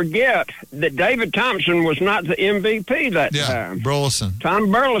 People forget that David Thompson was not the MVP that time. Burleson.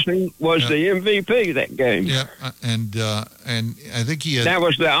 Tom Burleson was the MVP that game. Yeah, and I think he had. That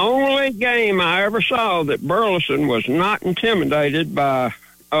was the only game I ever saw that Burleson was not intimidated by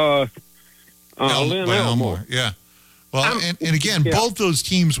Lynn Elmore. Yeah. Well, and again, both those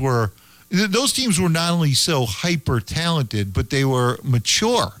teams were not only so hyper talented, but they were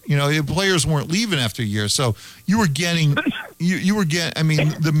mature. Players weren't leaving after a year, so you were getting. I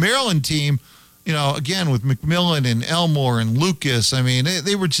mean, the Maryland team, again with McMillan and Elmore and Lucas. I mean,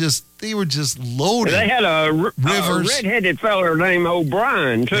 they were just loaded. They had a redheaded feller named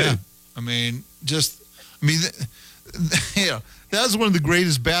O'Brien too. Yeah. That was one of the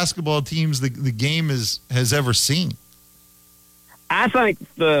greatest basketball teams the game has ever seen. I think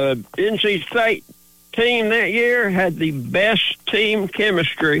the NC State team that year had the best team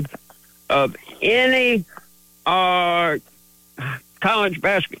chemistry of any college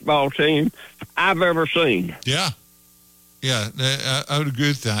basketball team I've ever seen. Yeah. Yeah, I would agree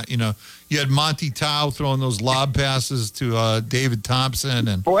with that. You had Monty Tao throwing those lob passes to David Thompson.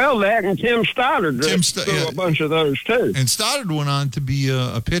 That and Tim Stoddard threw a bunch of those, too. And Stoddard went on to be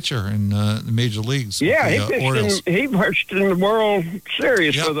a pitcher in the major leagues. Yeah, he pitched in the World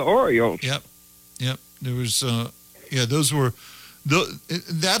Series for the Orioles. Yep. There was, those were...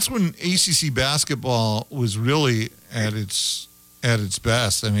 That's when ACC basketball was really at its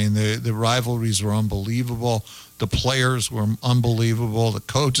best. I mean, the rivalries were unbelievable. The players were unbelievable. The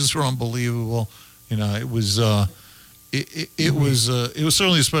coaches were unbelievable. It was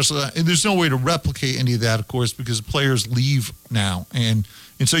certainly a special. And there's no way to replicate any of that, of course, because players leave now, and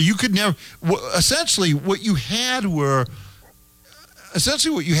so you could never. Essentially, what you had were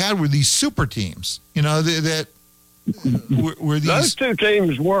these super teams. That. Were these... Those two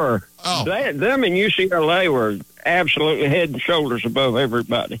teams were. Them and UCLA were absolutely head and shoulders above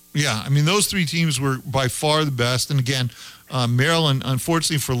everybody. Yeah, I mean, those 3 teams were by far the best. And again, Maryland,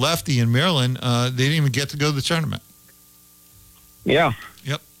 unfortunately for Lefty in Maryland, they didn't even get to go to the tournament. Yeah.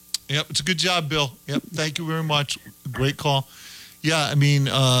 Yep. It's a good job, Bill. Yep. Thank you very much. Great call. Yeah, I mean,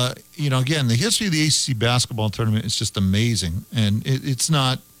 again, the history of the ACC basketball tournament is just amazing. And it's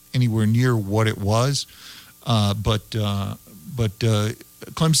not anywhere near what it was. But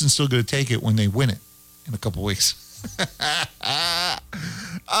Clemson's still going to take it when they win it in a couple weeks. Because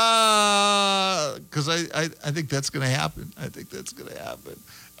I think that's going to happen.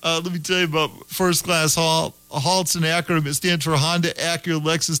 Let me tell you about First Class Halt's an acronym. It stands for Honda, Acura,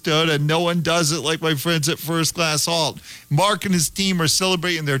 Lexus, Toyota. No one does it like my friends at First Class Halt. Mark and his team are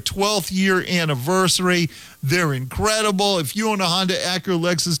celebrating their 12th year anniversary. They're incredible. If you own a Honda, Acura,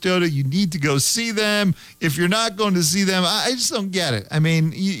 Lexus, Toyota, you need to go see them. If you're not going to see them, I just don't get it. I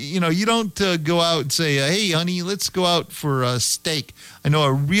mean, you don't go out and say, hey, honey, let's go out for a steak. I know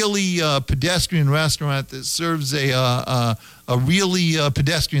a really pedestrian restaurant that serves a really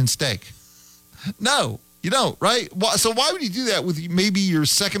pedestrian steak. No, you don't, right? So why would you do that with maybe your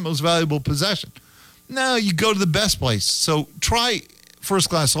second most valuable possession? No, you go to the best place. So try First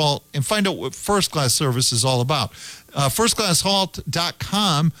Class Halt and find out what First Class service is all about.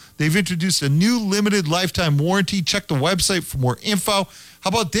 FirstClassHalt.com. They've introduced a new limited lifetime warranty. Check the website for more info. How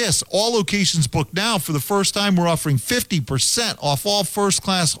about this? All locations booked now. For the first time, we're offering 50% off all First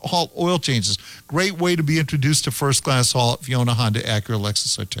Class Halt oil changes. Great way to be introduced to First Class Halt if you own a Honda, Acura,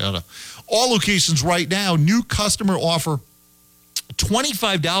 Lexus, or Toyota. All locations right now, new customer offer,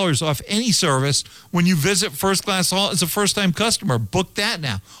 $25 off any service when you visit First Class Halt as a first-time customer. Book that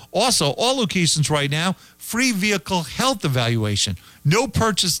now. Also, all locations right now, free vehicle health evaluation. No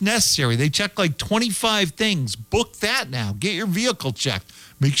purchase necessary. They check like 25 things. Book that now. Get your vehicle checked.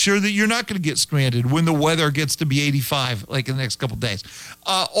 Make sure that you're not going to get stranded when the weather gets to be 85, like in the next couple of days.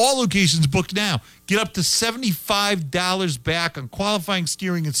 All locations booked now. Get up to $75 back on qualifying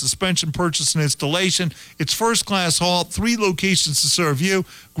steering and suspension purchase and installation. It's First Class Halt. 3 locations to serve you.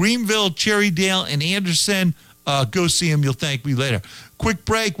 Greenville, Cherrydale, and Anderson. Go see them. You'll thank me later. Quick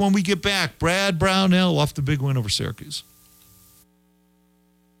break. When we get back, Brad Brownell off the big win over Syracuse.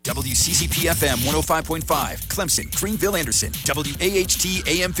 WCCP-FM 105.5, Clemson, Greenville, Anderson. WAHT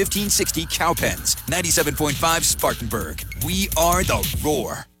AM 1560, Cowpens. 97.5, Spartanburg. We are the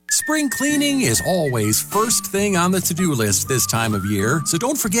Roar. Spring cleaning is always first thing on the to-do list this time of year, so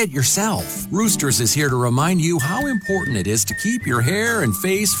don't forget yourself. Roosters is here to remind you how important it is to keep your hair and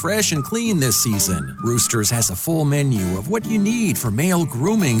face fresh and clean this season. Roosters has a full menu of what you need for male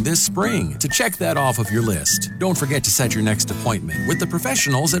grooming this spring. To check that off of your list, don't forget to set your next appointment with the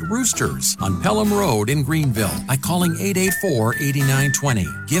professionals at Roosters on Pelham Road in Greenville by calling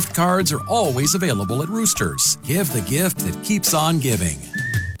 884-8920. Gift cards are always available at Roosters. Give the gift that keeps on giving.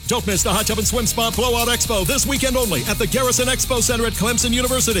 Don't miss the Hot Tub and Swim Spa Blowout Expo this weekend only at the Garrison Expo Center at Clemson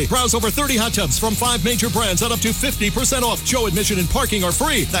University. Browse over 30 hot tubs from 5 major brands at up to 50% off. Show admission and parking are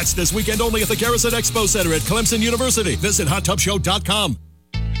free. That's this weekend only at the Garrison Expo Center at Clemson University. Visit hottubshow.com.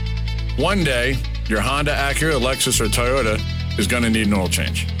 One day, your Honda, Acura, Lexus, or Toyota is going to need an oil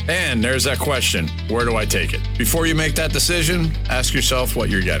change. And there's that question, where do I take it? Before you make that decision, ask yourself what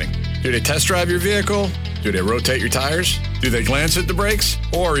you're getting. Do they test drive your vehicle? Do they rotate your tires? Do they glance at the brakes?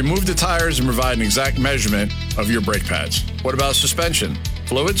 Or remove the tires and provide an exact measurement of your brake pads? What about suspension?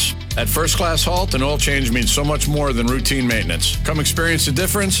 Fluids? At First Class Halt, an oil change means so much more than routine maintenance. Come experience the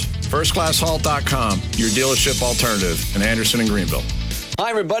difference. FirstClassHalt.com, your dealership alternative in Anderson and Greenville. Hi,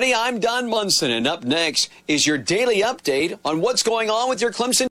 everybody. I'm Don Munson, and up next is your daily update on what's going on with your Clemson